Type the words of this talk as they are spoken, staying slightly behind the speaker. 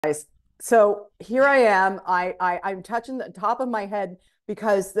Guys, so here I am. I'm touching the top of my head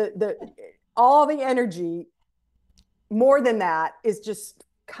because the all the energy, more than that, is just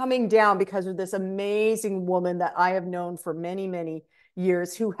coming down because of this amazing woman that I have known for many, many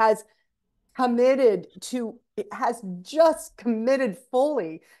years who committed to has just committed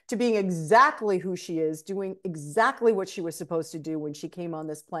fully to being exactly who she is, doing exactly what she was supposed to do when she came on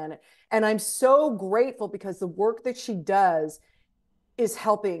this planet. And I'm so grateful because the work that she does is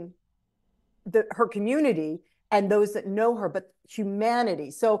helping her community and those that know her, but humanity.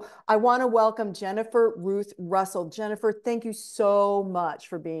 So I want to welcome Jennifer Ruth Russell. Jennifer, thank you so much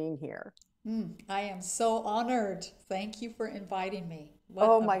for being here. I am so honored. Thank you for inviting me. What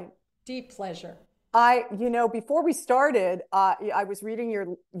Oh a my, deep pleasure. before we started, I was reading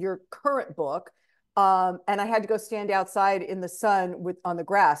your current book, and I had to go stand outside in the sun with on the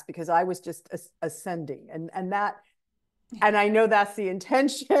grass because I was just ascending, and I know that's the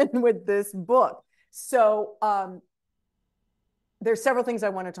intention with this book. So there's several things I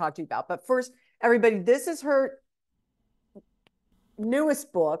want to talk to you about. But first, everybody, this is her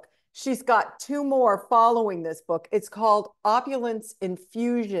newest book. She's got two more following this book. It's called Opulence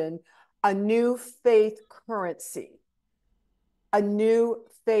Infusion, a New Faith Currency. A new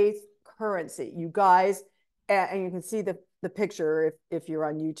faith currency. You guys, and you can see the picture if you're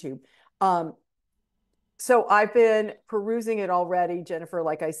on YouTube. Um, so I've been perusing it already, Jennifer,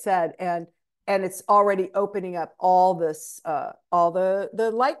 like I said, and it's already opening up all this, all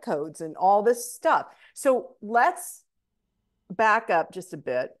the light codes and all this stuff. So let's back up just a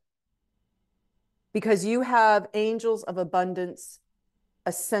bit because you have Angels of Abundance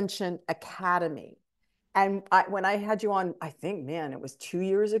Ascension Academy. And when I had you on, I think, man, it was 2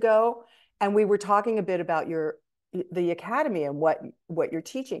 years ago, and we were talking a bit about the academy and what you're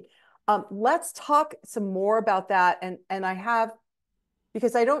teaching. Let's talk some more about that. And I have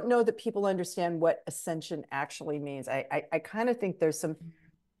because I don't know that people understand what ascension actually means. I kind of think there's some,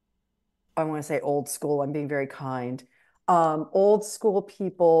 I want to say old school. I'm being very kind. Old school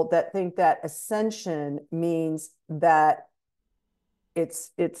people that think that ascension means that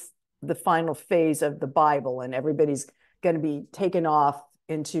it's the final phase of the Bible and everybody's going to be taken off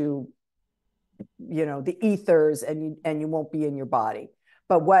into the ethers and you won't be in your body.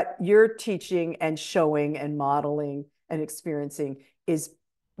 But what you're teaching and showing and modeling and experiencing is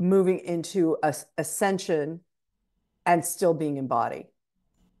moving into ascension and still being embodied.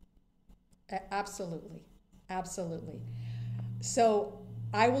 Absolutely. Absolutely. So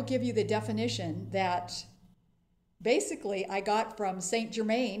I will give you the definition that basically I got from Saint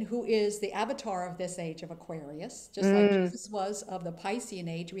Germain, who is the avatar of this age of Aquarius. Just like Mm, Jesus was of the Piscean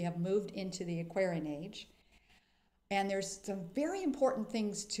age, we have moved into the Aquarian age. And there's some very important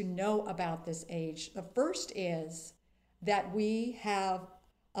things to know about this age. The first is that we have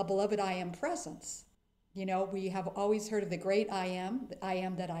a beloved I am presence. We have always heard of the great I am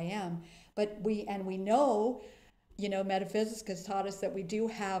that I am, but we know, metaphysics has taught us that we do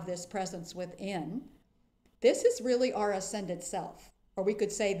have this presence within. This is really our ascended self, or we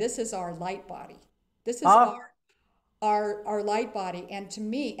could say this is our light body. This is ah, our light body, and to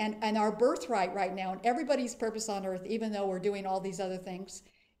me, and our birthright right now, and everybody's purpose on earth, even though we're doing all these other things,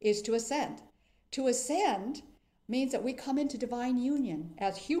 is to ascend. To ascend means that we come into divine union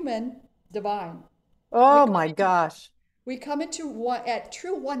as human divine. We oh come my into gosh. we come into one at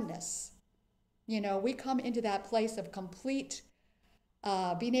true oneness. We come into that place of complete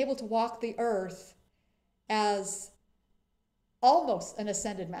being able to walk the earth as almost an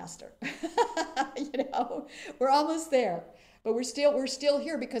ascended master. We're almost there, but we're still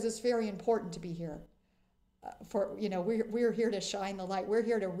here because it's very important to be here. We're here to shine the light. We're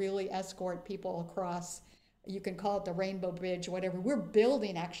here to really escort people across. You can call it the rainbow bridge, whatever. We're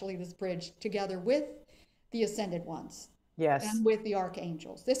building actually this bridge together with the ascended ones Yes. and with the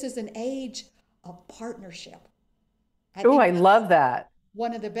archangels. This is an age of partnership. I Oh, think I that's love that.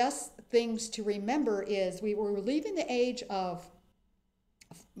 one of the best things to remember is we were leaving the age of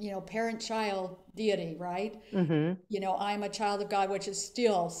parent child deity, right? Hmm. I'm a child of God, which is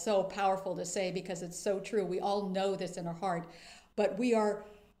still so powerful to say because it's so true. We all know this in our heart, but we are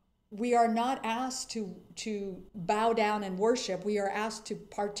not asked to bow down and worship. We are asked to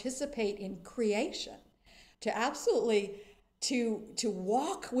participate in creation, to absolutely to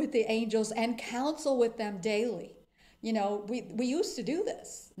walk with the angels and counsel with them daily. We used to do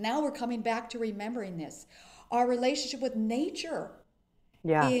this. Now we're coming back to remembering this. Our relationship with nature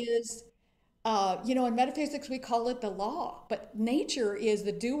Yeah. is, in metaphysics, we call it the law, but nature is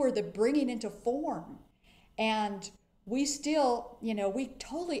the doer, the bringing into form. And we still, we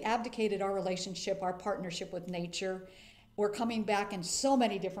totally abdicated our relationship, our partnership with nature. we're coming back in so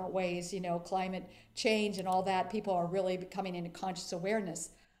many different ways, climate change and all that. People are really coming into conscious awareness.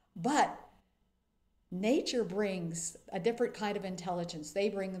 But nature brings a different kind of intelligence. They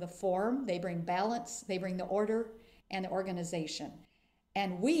bring the form, they bring balance, they bring the order and the organization.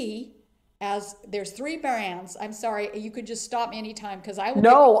 And we, as there's three brands, I'm sorry, you could just stop me anytime because I will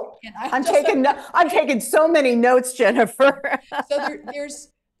No, get, I'm taking so many notes, Jennifer. so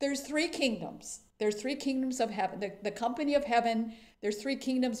there's three kingdoms. There's three kingdoms of heaven. The company of heaven, there's three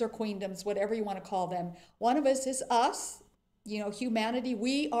kingdoms or queendoms, whatever you want to call them. One of us is us, humanity.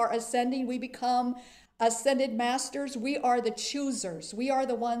 We are ascending. We become ascended masters. We are the choosers. We are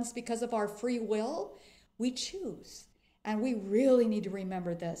the ones, because of our free will, we choose. And we really need to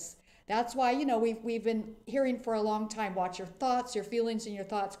remember this. That's why, we've been hearing for a long time, watch your thoughts, your feelings and your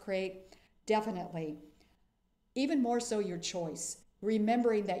thoughts create. Definitely. Even more so your choice.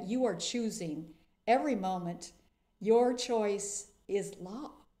 Remembering that you are choosing every moment. Your choice is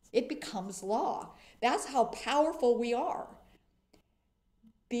law. It becomes law. That's how powerful we are.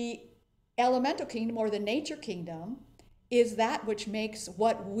 The elemental kingdom, or the nature kingdom, is that which makes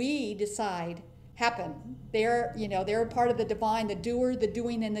what we decide happen. They're part of the divine, the doer, the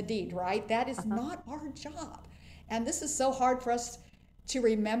doing, and the deed, right? That is not our job. And this is so hard for us to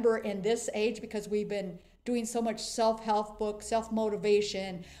remember in this age, because we've been doing so much self-help books,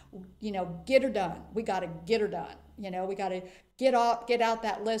 self-motivation, get her done. We got to get her done. We got to get out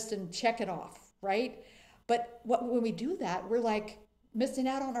that list and check it off, right? But when we do that, we're like missing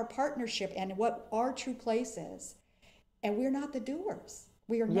out on our partnership and what our true place is. And we're not the doers.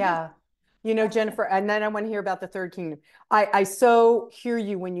 We are not. Yeah. Jennifer, and then I want to hear about the third kingdom. I so hear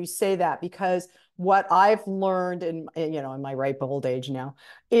you when you say that, because what I've learned in my ripe old age now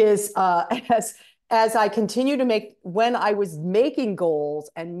is as I continue to when I was making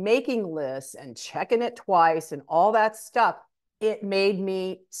goals and making lists and checking it twice and all that stuff, it made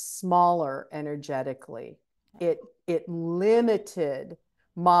me smaller energetically. It limited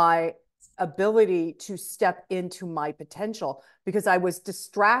my ability to step into my potential, because I was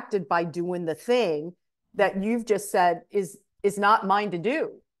distracted by doing the thing that you've just said is not mine to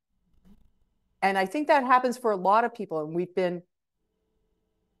do. And I think that happens for a lot of people. And we've been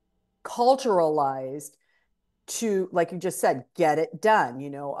culturalized to, like you just said, get it done,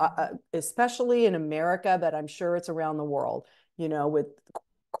 especially in America, but I'm sure it's around the world, with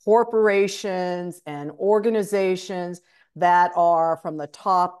corporations and organizations that are from the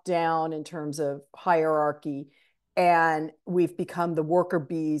top down in terms of hierarchy. And we've become the worker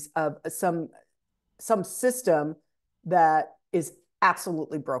bees of some system that is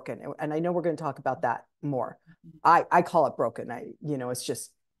absolutely broken. And I know we're going to talk about that more. I call it broken. It's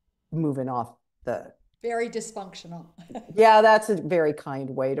just moving off the very dysfunctional. Yeah, that's a very kind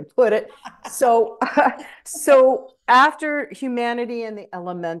way to put it. So so after humanity and the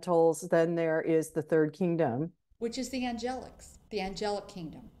elementals, then there is the third kingdom, which is the angelics, the angelic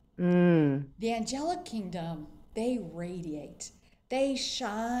kingdom. Mm. The angelic kingdom, they radiate. They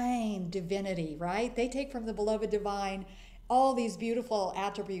shine divinity, right? They take from the beloved divine all these beautiful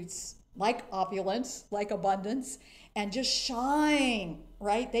attributes, like opulence, like abundance, and just shine,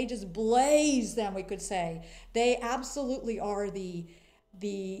 right? They just blaze them, we could say. They absolutely are the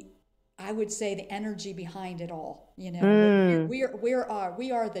I would say the energy behind it all. We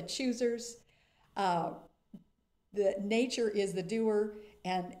are the choosers. The nature is the doer,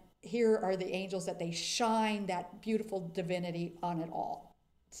 and here are the angels, that they shine that beautiful divinity on it all.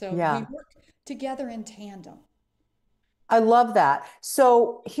 So we work together in tandem. I love that.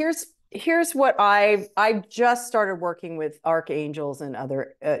 So here's what I just started working with archangels and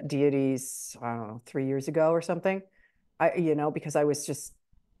other deities, I don't know, 3 years ago or something. Because I was just,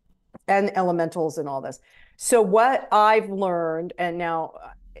 and elementals and all this. So what I've learned, and now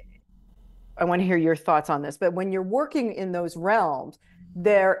I want to hear your thoughts on this, but when you're working in those realms,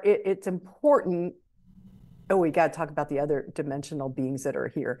 it's important. Oh, we got to talk about the other dimensional beings that are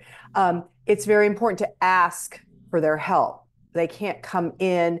here. It's very important to ask for their help. They can't come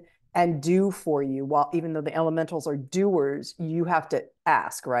in and do for you, even though the elementals are doers, you have to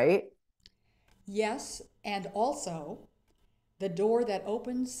ask, right? Yes, and also the door that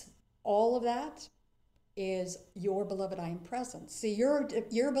opens all of that is your beloved I am presence. See, your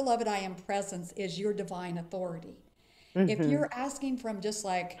beloved I am presence is your divine authority. Mm-hmm. If you're asking from just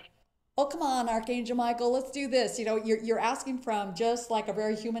like, oh, come on, Archangel Michael, let's do this. You're asking from just like a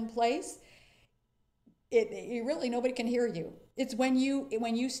very human place. It really, nobody can hear you. It's when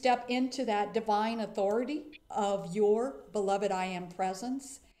you step into that divine authority of your beloved I am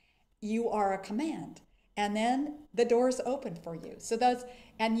presence, you are a command. And then the doors open for you.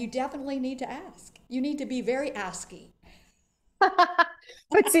 And you definitely need to ask. You need to be very asky.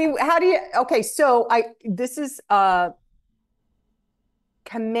 But see, how do you, okay, so this is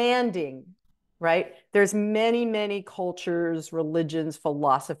commanding, right? There's many, many cultures, religions,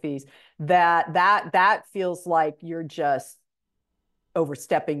 philosophies that feels like you're just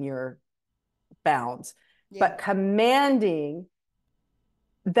overstepping your bounds. Yeah. But commanding,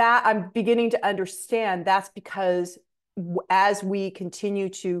 that I'm beginning to understand, that's because as we continue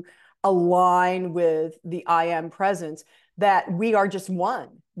to align with the I am presence, that we are just one.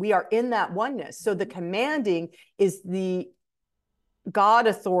 We are in that oneness. So the commanding is the God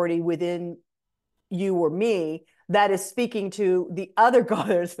authority within you or me that is speaking to the other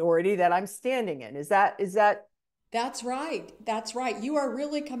God authority that I'm standing in. Is that That's right. That's right. You are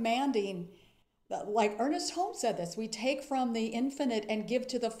really commanding, like Ernest Holmes said this, we take from the infinite and give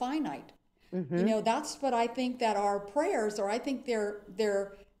to the finite. You mm-hmm. know, that's what I think that our prayers, or I think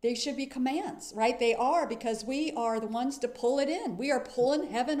they should be commands, right? They are, because we are the ones to pull it in. We are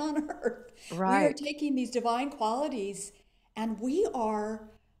pulling heaven on earth. We are Right. taking these divine qualities and we are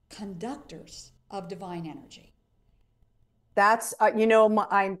conductors of divine energy. That's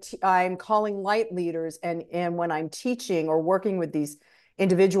I'm calling light leaders, and when I'm teaching or working with these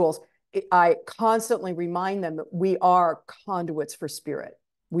individuals, I constantly remind them that we are conduits for spirit.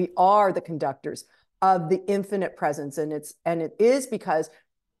 We are the conductors of the infinite presence, and it is because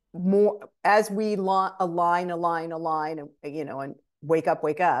more as we align, and wake up,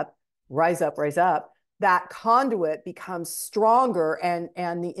 rise up, that conduit becomes stronger,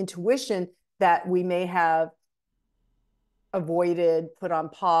 and the intuition that we may have avoided, put on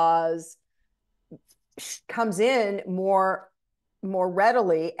pause, comes in more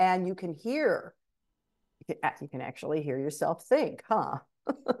readily, and you can actually hear yourself think, huh?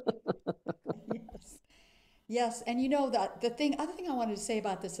 Yes. Yes, and you know that other thing I wanted to say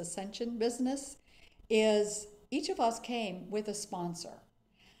about this ascension business is each of us came with a sponsor.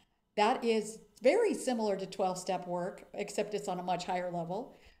 That is very similar to 12-step work, except it's on a much higher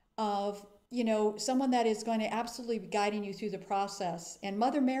level of, someone that is going to absolutely be guiding you through the process. And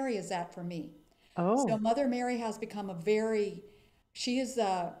Mother Mary is that for me. So Oh, Mother Mary has become she is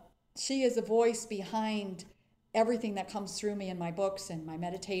a she is a voice behind everything that comes through me in my books and my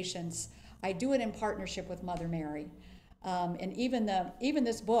meditations. I do it in partnership with Mother Mary. And even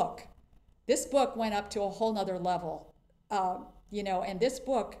this book went up to a whole nother level. And this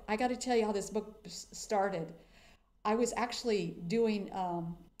book, I got to tell you how this book started. I was actually doing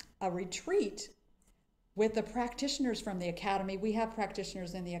a retreat with the practitioners from the academy. We have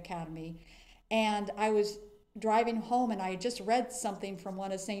practitioners in the academy. And I was driving home and I had just read something from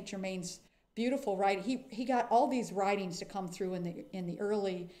one of Saint Germain's beautiful writing. He got all these writings to come through in the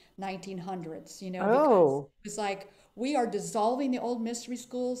early 1900s, because oh, it was like we are dissolving the old mystery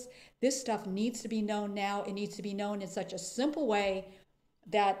schools. This stuff needs to be known now. It needs to be known in such a simple way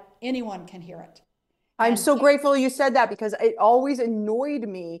that anyone can hear it. I'm And so grateful you said that, because it always annoyed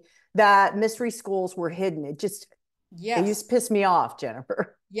me that mystery schools were hidden. It used yes, to piss me off,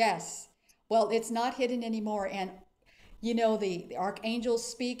 Jennifer. yes. Well, it's not hidden anymore. And the archangels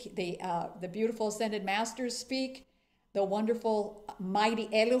speak, the beautiful ascended masters speak, the wonderful mighty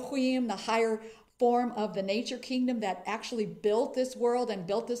Elohim, the higher form of the nature kingdom that actually built this world and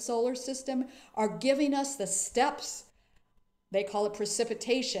built this solar system, are giving us the steps. They call it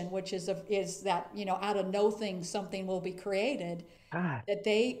precipitation, which is that, out of nothing something will be created. God. That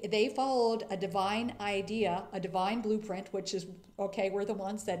they followed a divine idea, a divine blueprint, which is okay. We're the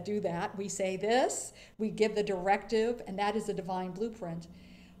ones that do that. We say this, we give the directive, and that is a divine blueprint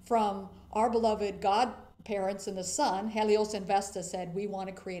from our beloved God parents in the sun. Helios and Vesta said, "We want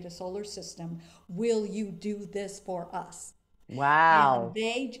to create a solar system. Will you do this for us?" And Wow.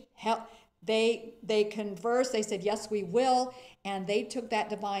 they conversed. They said, yes, we will. And they took that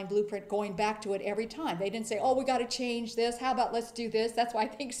divine blueprint, going back to it every time. They didn't say, oh, we got to change this, how about let's do this. That's why I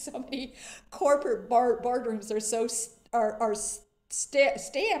think so many corporate boardrooms are so are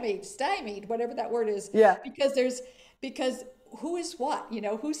stymied, whatever that word is, Yeah. because who is what,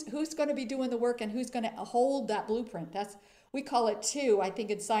 who's going to be doing the work and who's going to hold that blueprint. That's, we call it too, I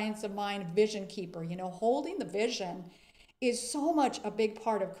think in science of mind, vision keeper. Holding the vision is so much a big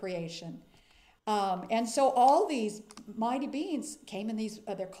part of creation. And so all these mighty beings came in these.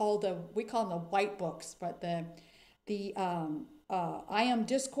 They're called we call them the white books, but the I am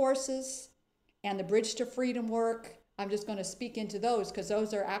discourses and the Bridge to Freedom work. I'm just going to speak into those because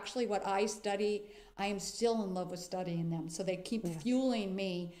those are actually what I study. I am still in love with studying them, so they keep Yeah. fueling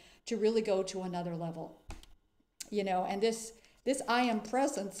me to really go to another level. And this I am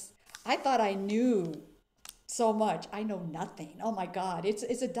presence. I thought I knew so much. I know nothing. Oh my God. It's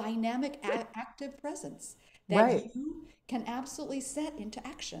a dynamic, active presence. that Right. you can absolutely set into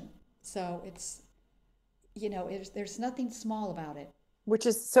action. So it's, there's nothing small about it. Which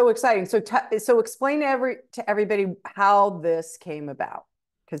is so exciting. So explain to everybody how this came about.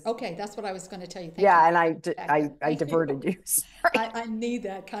 Because Okay, that's what I was going to tell you. Thank you yeah, for and back there. I Thank you. diverted you. Sorry. I need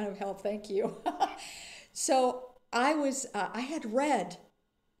that kind of help. Thank you. So I had read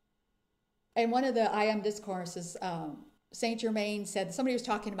in one of the I Am discourses, Saint Germain said somebody was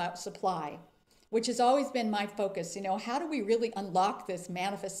talking about supply, which has always been my focus. How do we really unlock this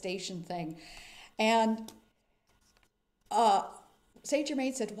manifestation thing? And uh, Saint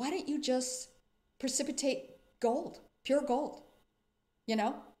Germain said, why don't you just precipitate gold, pure gold? You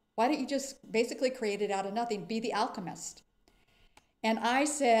know, why don't you just basically create it out of nothing? Be the alchemist. And I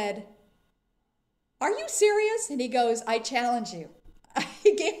said, are you serious? And he goes, I challenge you.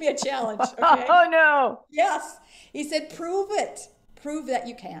 He gave me a challenge, okay? Oh no. Yes. He said, prove it. Prove that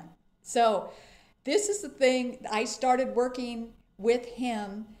you can. So, this is the thing. I started working with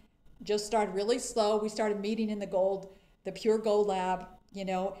him, just started really slow. We started meeting in the Pure Gold Lab.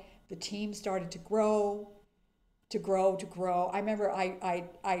 The team started to grow, to grow, to grow. I remember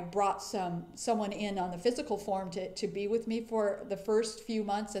I brought someone in on the physical form to be with me for the first few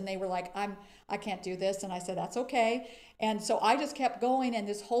months, and they were like, I can't do this. And I said, that's okay. And so I just kept going, and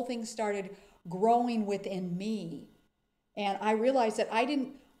this whole thing started growing within me. And I realized that I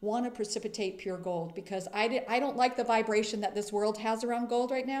didn't want to precipitate pure gold because I don't like the vibration that this world has around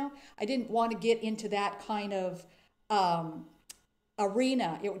gold right now. I didn't want to get into that kind of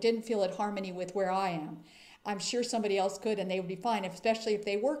arena. It didn't feel at harmony with where I am. I'm sure somebody else could and they would be fine, especially if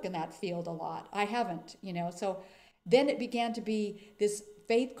they work in that field a lot. I haven't. So then it began to be this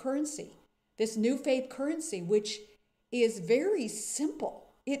faith currency, this new faith currency, which is very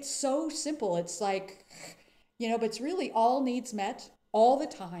simple. It's so simple. It's like, but it's really all needs met all the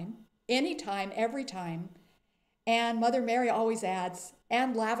time, anytime, every time. And Mother Mary always adds,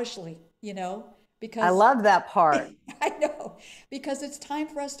 and lavishly, I because love that part. I know, because it's time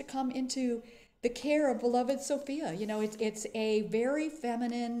for us to come into the care of beloved Sophia. It's a very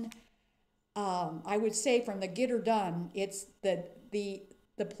feminine, I would say from the get her done, it's the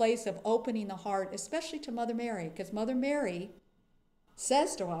place of opening the heart, especially to Mother Mary, because Mother Mary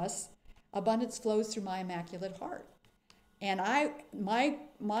says to us, abundance flows through my immaculate heart. And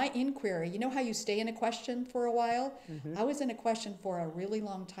my inquiry, how you stay in a question for a while? Mm-hmm. I was in a question for a really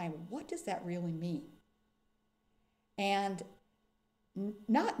long time. What does that really mean? And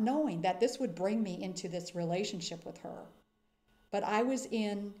not knowing that this would bring me into this relationship with her. But I was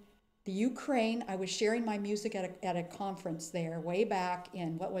in the Ukraine. I was sharing my music at a conference there way back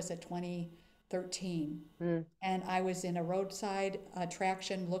in, what was it, 2013. Mm. And I was in a roadside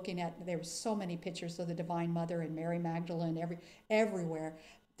attraction looking at, there were so many pictures of the Divine Mother and Mary Magdalene everywhere.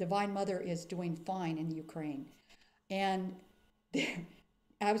 Divine Mother is doing fine in Ukraine. And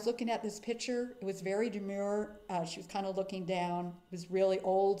I was looking at this picture. It was very demure. She was kind of looking down. It was really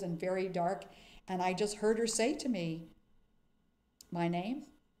old and very dark. And I just heard her say to me, my name.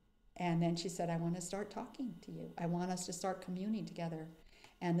 And then she said, I want to start talking to you. I want us to start communing together.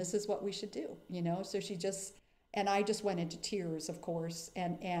 And this is what we should do, So and I just went into tears, of course,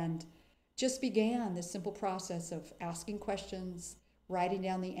 and just began this simple process of asking questions, writing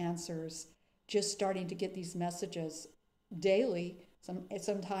down the answers, just starting to get these messages daily.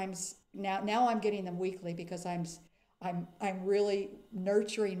 Sometimes now I'm getting them weekly because I'm really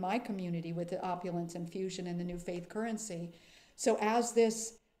nurturing my community with the Opulence Infusion and the new faith currency. So as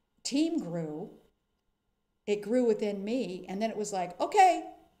this team grew, it grew within me, and then it was like, okay,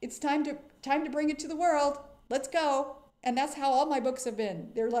 it's time to bring it to the world. Let's go. And that's how all my books have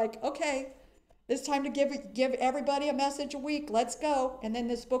been. They're like, okay, it's time to give everybody a message a week. Let's go. And then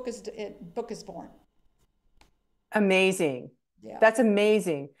this book is born. Amazing. Yeah. That's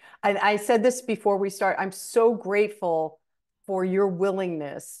amazing. And I said this before we start. I'm so grateful for your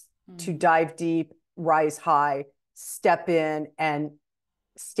willingness to dive deep, rise high, step in, and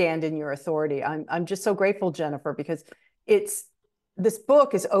stand in your authority. I'm just so grateful, Jennifer, because this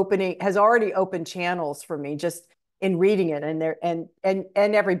book has already opened channels for me just in reading it, and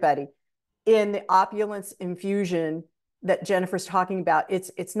everybody in the Opulence Infusion that Jennifer's talking about.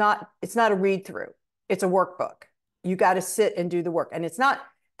 It's not a read through. It's a workbook. You got to sit and do the work, and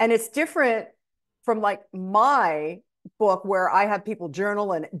it's different from like my book where I have people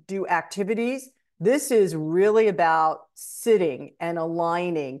journal and do activities. This is really about sitting and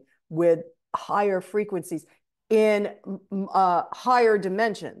aligning with higher frequencies in higher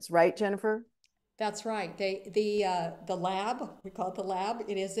dimensions, right, Jennifer? That's right. The lab, we call it the lab.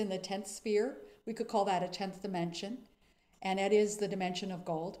 It is in the 10th sphere. We could call that a 10th dimension. And it is the dimension of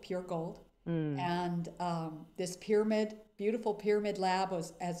gold, pure gold. Mm. And this beautiful pyramid lab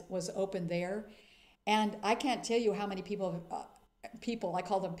was opened there. And I can't tell you how many people, I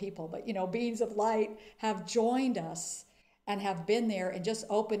call them people, but beings of light have joined us and have been there and just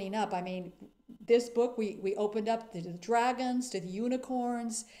opening up. I mean, this book, we opened up to the dragons, to the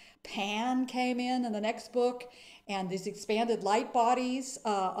unicorns. Pan came in the next book, and these expanded light bodies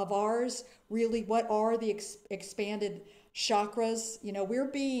of ours. Really, what are the expanded chakras?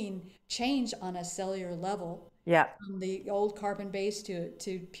 We're being changed on a cellular level Yeah. from the old carbon base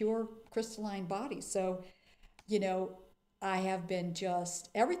to pure crystalline bodies. So, you know, I have been just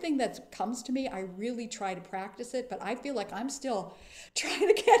everything that comes to me, I really try to practice it, but I feel like I'm still trying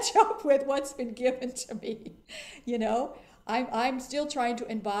to catch up with what's been given to me. You know, I'm still trying to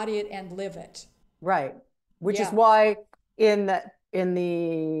embody it and live it. Right. Which is Yeah. why in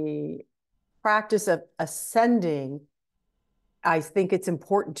the practice of ascending, I think it's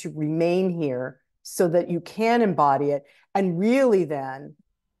important to remain here so that you can embody it. And really then,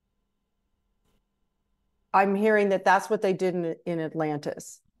 I'm hearing that that's what they did in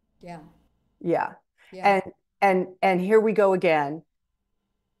Atlantis. Yeah. Yeah. Yeah. And and here we go again.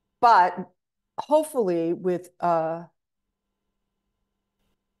 But hopefully with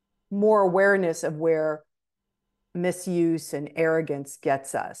more awareness of where misuse and arrogance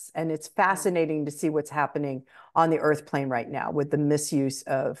gets us. And it's Yeah. fascinating to see what's happening on the earth plane right now with the misuse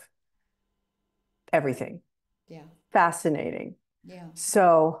of everything. Yeah. Fascinating. Yeah.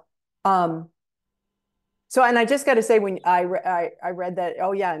 So, um, and I just got to say, when I read that,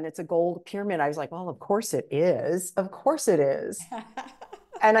 oh yeah, and it's a gold pyramid, I was like, well, of course it is. Of course it is.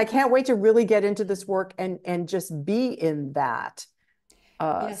 And I can't wait to really get into this work and just be in that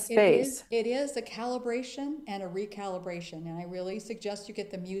Yes, it is. space. It is a calibration and a recalibration, and I really suggest you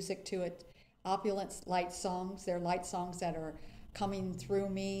get the music to it. Opulence light songs. They're light songs that are coming through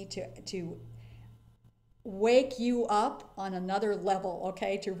me to wake you up on another level.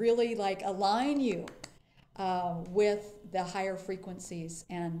 Okay, to really like align you with the higher frequencies,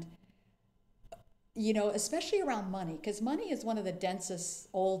 and especially around money, because money is one of the densest,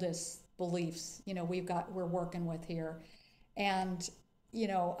 oldest beliefs we're working with here, and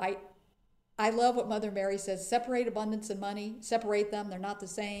I love what Mother Mary says: separate abundance and money, separate them, they're not the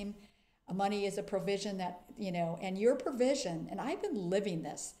same. Money is a provision and your provision, and I've been living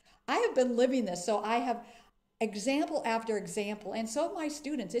this. I have been living this. So I have example after example, and so have my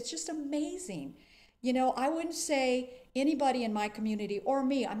students. It's just amazing. I wouldn't say anybody in my community or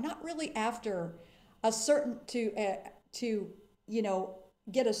me, I'm not really after a certain to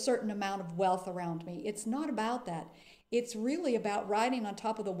get a certain amount of wealth around me. It's not about that. It's really about riding on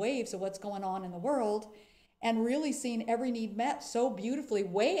top of the waves of what's going on in the world and really seeing every need met so beautifully,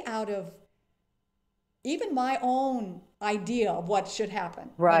 way out of even my own idea of what should happen.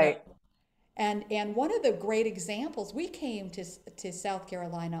 Right. And one of the great examples, we came to South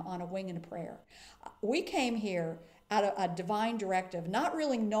Carolina on a wing and a prayer. We came here out of a divine directive, not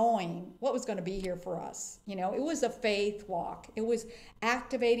really knowing what was going to be here for us. It was a faith walk. It was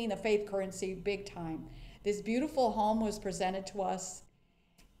activating the faith currency big time. This beautiful home was presented to us,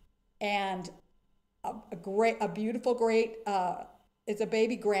 and a beautiful, great, it's a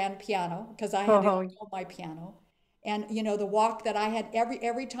baby grand piano, because I had to Oh, hold my piano. And the walk that I had,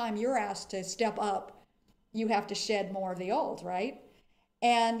 every time you're asked to step up, you have to shed more of the old, right?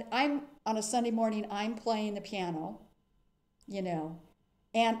 And I'm on a Sunday morning, I'm playing the piano, you know,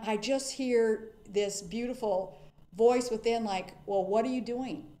 and I just hear this beautiful voice within, like, well, what are you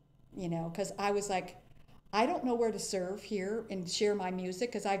doing? Because I was like, I don't know where to serve here and share my music,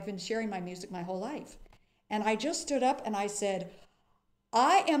 because I've been sharing my music my whole life. And I just stood up and I said,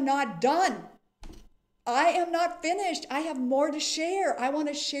 I am not done. I am not finished. I have more to share. I want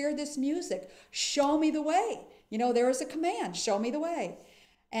to share this music. Show me the way. There is a command: show me the way.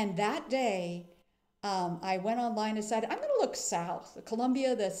 And that day, I went online and decided I'm going to look south.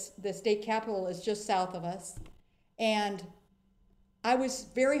 Columbia, the state capital, is just south of us. And I was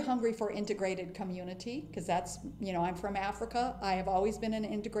very hungry for integrated community, because I'm from Africa. I have always been in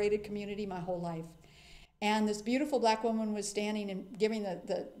an integrated community my whole life. And this beautiful black woman was standing and giving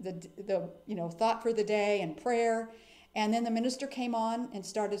the thought for the day and prayer. And then the minister came on and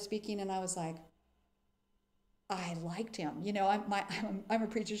started speaking, and I was like, I liked him. I'm a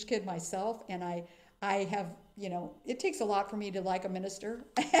preacher's kid myself, and I have, it takes a lot for me to like a minister.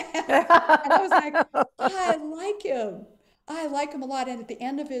 And I was like, I like him. I like him a lot. And at the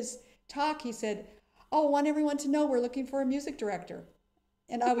end of his talk, he said, oh, I want everyone to know we're looking for a music director.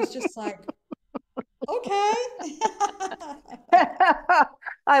 And I was just like, okay.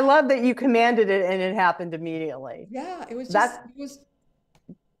 I love that you commanded it and it happened immediately. Yeah, it was That's just, it was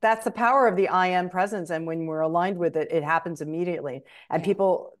that's the power of the I am presence. And when we're aligned with it, it happens immediately. And Yeah.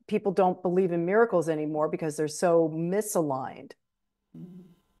 people don't believe in miracles anymore because they're so misaligned. Mhm.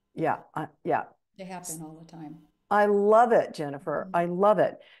 Yeah. Yeah. They happen all the time. I love it, Jennifer. Mhm. I love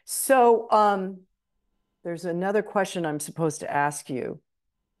it. So, there's another question I'm supposed to ask you.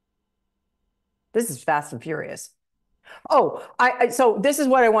 This is fast and furious. Oh, so this is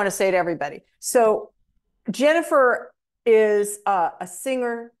what I want to say to everybody. So Jennifer is a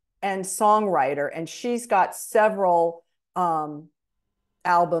singer and songwriter, and she's got several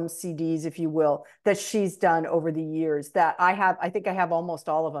albums, CDs, if you will, that she's done over the years that I have. I think I have almost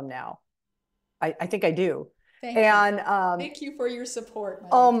all of them now. I think I do. Thank you. And Thank you for your support, my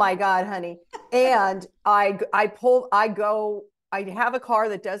oh love. my God, honey. And I have a car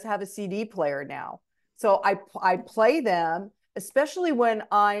that does have a CD player now. So I play them, especially when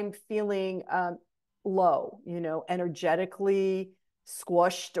I'm feeling low, energetically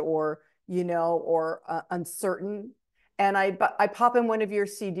squished or uncertain. And I pop in one of your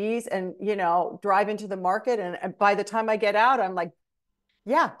CDs and, drive into the market. And by the time I get out, I'm like,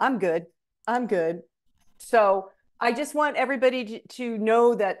 yeah, I'm good. I'm good. So I just want everybody to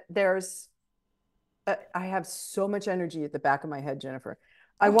know that I have so much energy at the back of my head, Jennifer.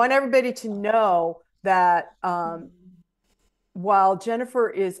 I want everybody to know that while Jennifer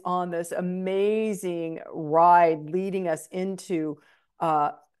is on this amazing ride leading us into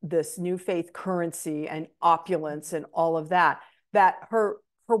this new faith currency and opulence and all of that, that her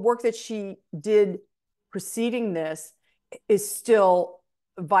work that she did preceding this is still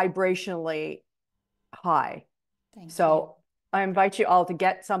vibrationally high. Thank you. So I invite you all to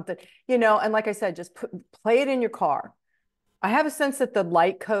get something, and like I said, just play it in your car. I have a sense that the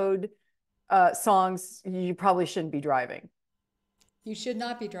light code songs, you probably shouldn't be driving. You should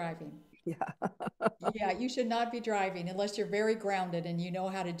not be driving. Yeah. Yeah, you should not be driving unless you're very grounded and you know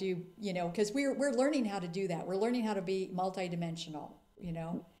how to do, because we're learning how to do that. We're learning how to be multidimensional, you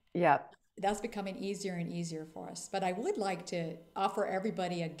know. Yeah. That's becoming easier and easier for us. But I would like to offer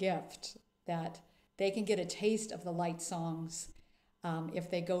everybody a gift that they can get a taste of the light songs if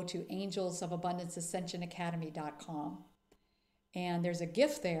they go to angelsofabundanceascensionacademy.com. And there's a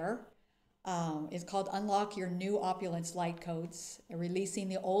gift there. It's called Unlock Your New Opulence Light Codes, releasing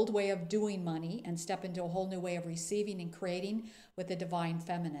the old way of doing money and step into a whole new way of receiving and creating with the divine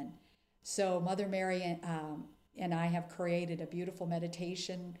feminine. So Mother Mary and I have created a beautiful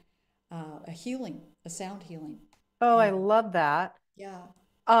meditation, a healing, a sound healing. Oh, I And love that. yeah.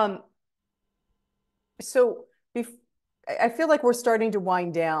 Um, so I feel like we're starting to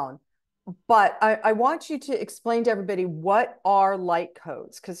wind down, but I want you to explain to everybody what are light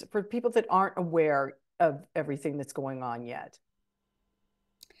codes, because for people that aren't aware of everything that's going on yet.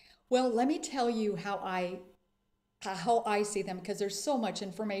 Well, let me tell you how I see them because there's so much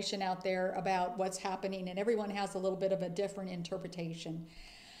information out there about what's happening and everyone has a little bit of a different interpretation.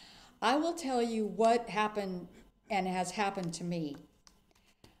 I will tell you what happened and has happened to me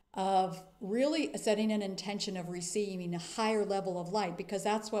of really setting an intention of receiving a higher level of light because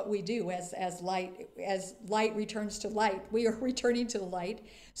that's what we do as light returns to light, we are returning to the light.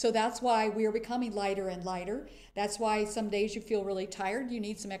 So that's why we are becoming lighter and lighter. That's why some days you feel really tired, you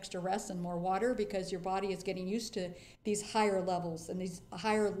need some extra rest and more water because your body is getting used to these higher levels and these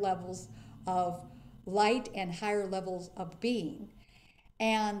higher levels of light and higher levels of being.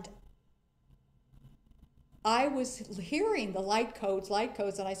 And I was hearing the light codes,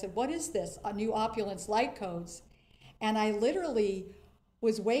 and I said, "What is this? A new opulence light codes?" And I literally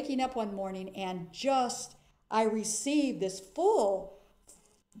was waking up one morning and just I received this full,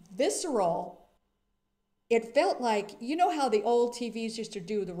 visceral. It felt like how the old TVs used to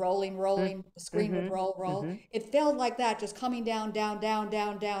do the rolling, the screen would Mm-hmm. roll. Mm-hmm. It felt like that, just coming down, down, down,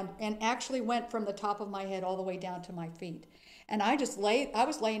 down, down, and actually went from the top of my head all the way down to my feet. And I was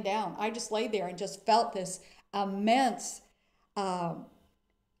laying down. I just laid there and just felt this immense, um,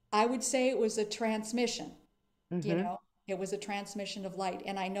 I would say it was a transmission, you Mm-hmm. know, it was a transmission of light.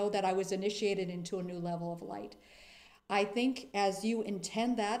 And I know that I was initiated into a new level of light. I think as you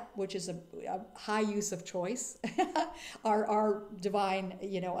intend that, which is a high use of choice, our divine,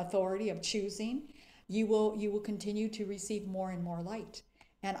 authority of choosing, you will continue to receive more and more light.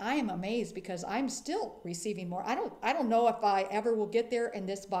 And I am amazed because I'm still receiving more. I don't know if I ever will get there in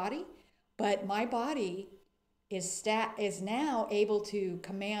this body, but my body is now able to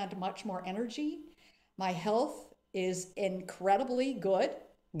command much more energy. My health is incredibly good.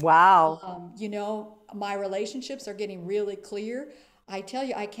 Wow. My relationships are getting really clear. I tell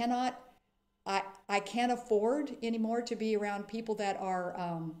you, I can't afford anymore to be around people that are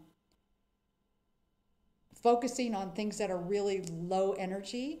focusing on things that are really low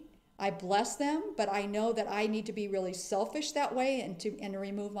energy. I bless them, but I know that I need to be really selfish that way and to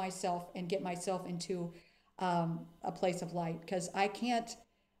remove myself and get myself into a place of light because I can't.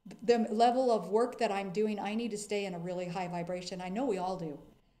 The level of work that I'm doing, I need to stay in a really high vibration. I know we all do.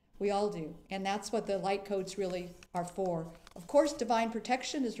 We all do. And that's what the light codes really are for. Of course, divine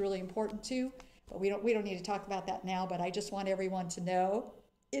protection is really important too, but we don't need to talk about that now, but I just want everyone to know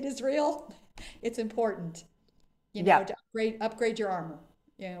it is real. It's important, Yeah, to upgrade your armor,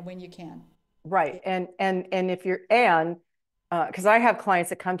 when you can. right. And if you're and because I have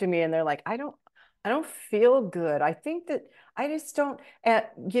clients that come to me and they're like, I don't feel good. I think that I just don't,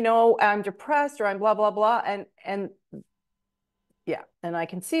 I'm depressed or I'm blah blah blah, and yeah, and I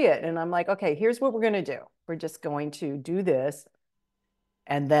can see it, and I'm like, okay, here's what we're gonna do. We're just going to do this,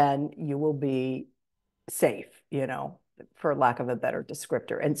 and then you will be safe, for lack of a better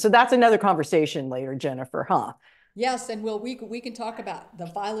descriptor. And so that's another conversation later, Jennifer, huh? Yes, and we can talk about the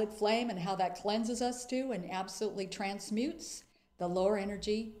violet flame and how that cleanses us too and absolutely transmutes the lower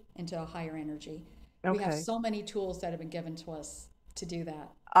energy into a higher energy. We have Okay. so many tools that have been given to us to do that.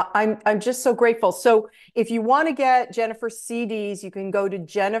 I'm just so grateful. So if you want to get Jennifer's CDs, you can go to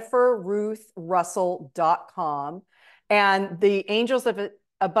jenniferruthrussell.com, and the Angels of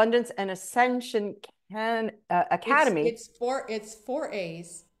Abundance and Ascension It's Academy. it's four it's four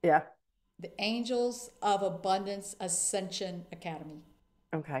A's. Yeah. The Angels of Abundance Ascension Academy.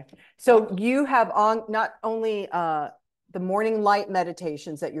 Okay. Dot So com. you have on not only the morning light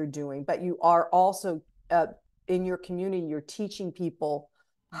meditations that you're doing, but you are also in your community, you're teaching people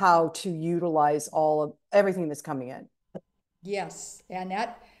Mhm. how to utilize all of everything that's coming in. Yes, and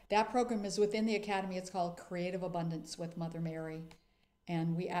that program is within the academy. It's called Creative Abundance with Mother Mary,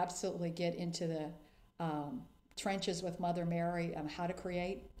 and we absolutely get into the trenches with Mother Mary on how to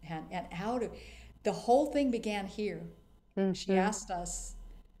create and how to. The whole thing began here. She Mm-hmm. asked us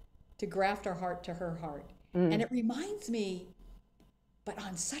to graft our heart to her heart, and Mm. it reminds me, but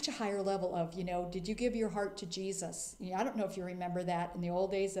on such a higher level of, did you give your heart to Jesus? I don't know if you remember that in the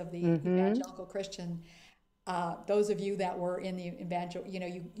old days of the Mm-hmm. evangelical Christian. Those of you that were in the evangel,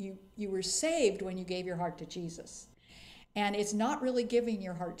 you were saved when you gave your heart to Jesus. And it's not really giving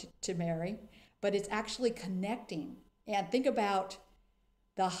your heart to Mary, but it's actually connecting. And think about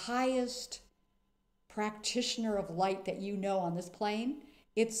the highest practitioner of light that you know on this plane.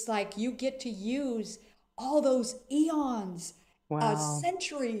 It's like you get to use all those eons, Wow.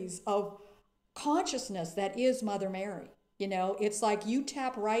 centuries of consciousness that is Mother Mary. It's like you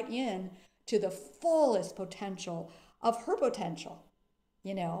tap right in to the fullest potential of her potential.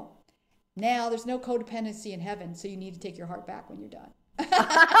 You know, now there's no codependency in heaven, so you need to take your heart back when you're done.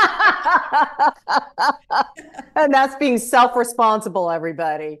 And that's being self-responsible,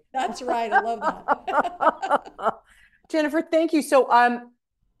 everybody. That's right. I love that. Jennifer, thank you. So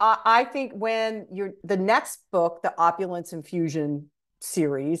I think when you're the next book, the Opulence Infusion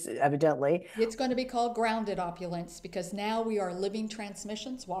series, evidently. It's going to be called Grounded Opulence because now we are living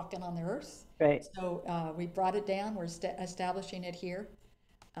transmissions walking on the earth. Right. So we brought it down. We're establishing it here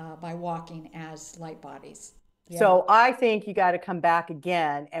by walking as light bodies. Yeah. So I think you got to come back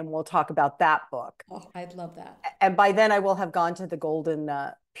again and we'll talk about that book. Oh, I'd love that. And by then I will have gone to the Golden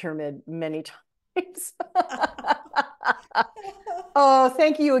Pyramid many times. Oh,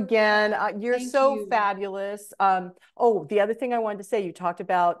 thank you again. You're Thank so you. fabulous. Oh, the other thing I wanted to say, you talked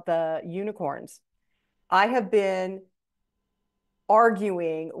about the unicorns. I have been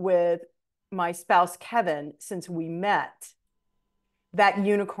arguing with my spouse, Kevin, since we met that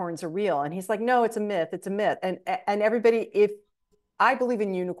unicorns are real. And he's like, no, it's a myth. It's a myth. And everybody, if I believe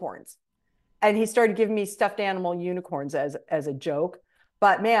in unicorns, and he started giving me stuffed animal unicorns as a joke.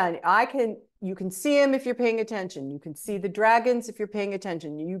 But man, you can see them if you're paying attention. You can see the dragons if you're paying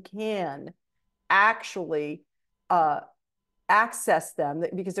attention. You can actually uh, access them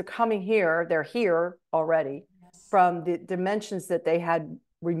because they're coming here. They're here already Yes. from the dimensions that they had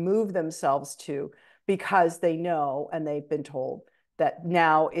removed themselves to because they know and they've been told that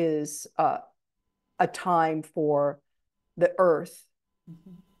now is a time for the earth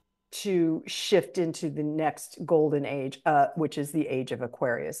Mhm. to shift into the next golden age, which is the age of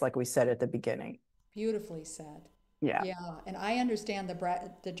Aquarius, like we said at the beginning. Beautifully said. Yeah. Yeah, and I understand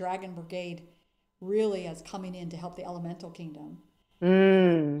the Dragon Brigade really as coming in to help the elemental kingdom.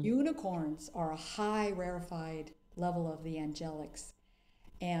 Mm. Unicorns are a high rarefied level of the angelics,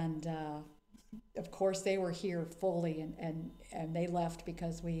 and of course they were here fully, and they left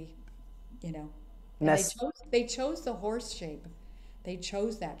because you know, and they Mess. chose the horse shape, they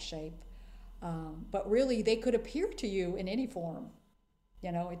chose that shape, but really they could appear to you in any form.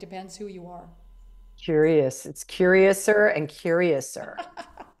 It depends who you are. Curious. It's curiouser and curiouser.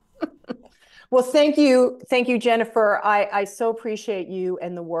 Well, thank you, Jennifer. I so appreciate you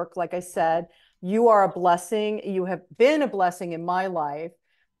and the work. Like I said, you are a blessing. You have been a blessing in my life,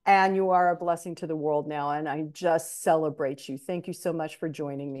 and you are a blessing to the world now. And I just celebrate you. Thank you so much for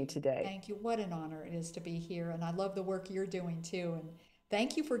joining me today. Thank you. What an honor it is to be here. And I love the work you're doing too. And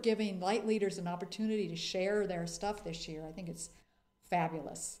thank you for giving light leaders an opportunity to share their stuff this year. I think it's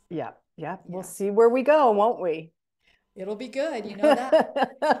fabulous. Yeah, yeah. We'll Yeah. see where we go, won't we? It'll be good. You know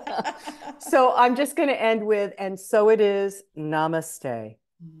that. So I'm just going to end with, and so it is, namaste.